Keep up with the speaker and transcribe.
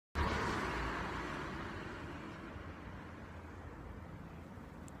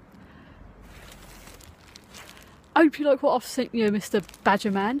I hope you like what I've sent you, Mr.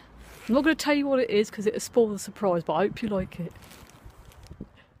 Badgerman. I'm not going to tell you what it is because it'll spoil the surprise, but I hope you like it.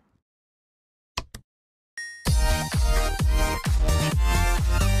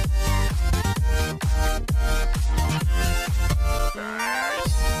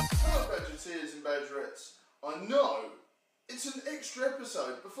 Hello Badgeteers and Badgerettes. I know it's an extra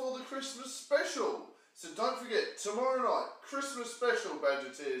episode before the Christmas special, so don't forget, tomorrow night, Christmas special,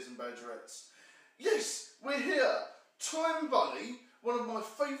 Badgeteers and Badgerettes. Yes, we're here. Time Bunny, one of my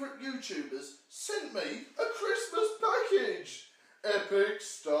favourite YouTubers, sent me a Christmas package. Epic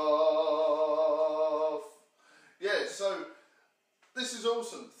stuff. Yeah, so this is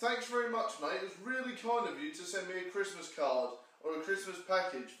awesome. Thanks very much, mate. It was really kind of you to send me a Christmas card or a Christmas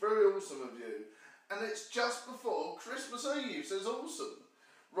package. Very awesome of you. And it's just before Christmas Eve, so it's awesome.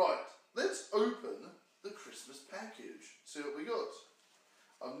 Right, let's open the Christmas package. See what we got.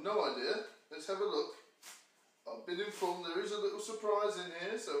 I've no idea. Let's have a look. I've been informed there is a little surprise in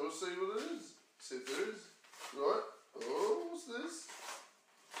here, so we'll see what it is. See if there is. Right. Oh, what's this?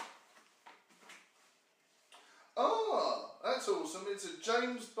 Ah, that's awesome. It's a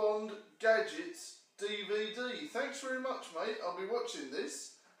James Bond Gadgets DVD. Thanks very much, mate. I'll be watching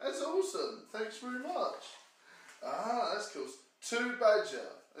this. That's awesome. Thanks very much. Ah, that's cool. To Badger.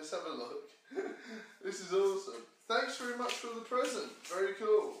 Let's have a look. This is awesome. Thanks very much for the present. Very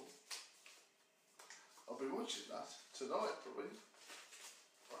cool. I'll be watching that tonight, probably.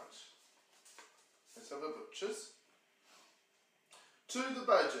 Right. Let's have a butcher's. To the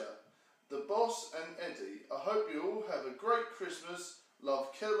Badger, the boss and Eddie, I hope you all have a great Christmas.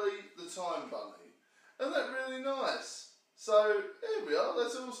 Love, Kelly, the Time Bunny. Isn't that really nice? So, here we are,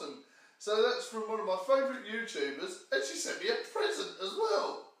 that's awesome. So that's from one of my favourite YouTubers, and she sent me a present as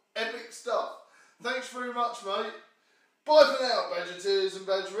well. Epic stuff. Thanks very much, mate. Bye for now, Badgeteers and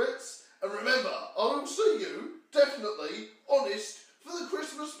Badgerettes. And remember, I will see you, definitely, honest, for the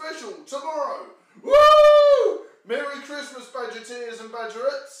Christmas special tomorrow. Woo! Merry Christmas, Badgeteers and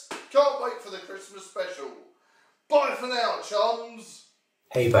Badgerettes. Can't wait for the Christmas special. Bye for now, chums.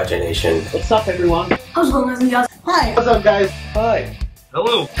 Hey Badger Nation. What's up, everyone? How's it going, guys? Hi, What's up, guys? Hi.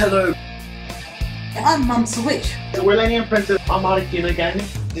 Hello. Hello. I'm Mum's the Witch. The Willennium Princess. I'm Arkin again.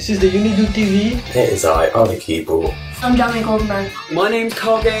 This is the Unido TV. It is I, Ollie Keeble. I'm Johnny Goldenberg. My name's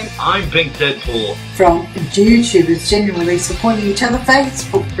Carl Game. I'm Pink Deadpool. From YouTubers genuinely supporting each other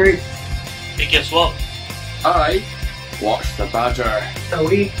Facebook group. Hey, guess what? I watch the Badger. And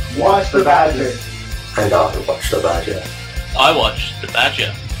we watch the Badger. And I watch the Badger. I watch the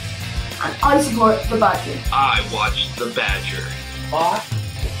Badger. And I support the Badger. I watch the Badger. I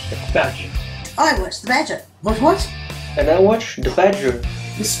watch the Badger. I watch the Badger. What? And I watch the Badger.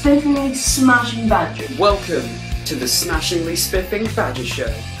 The spiffingly smashing Badger. Welcome to the Smashingly Spiffing Badger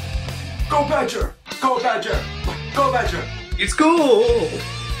Show. Go Badger! Go Badger! Go Badger! It's cool!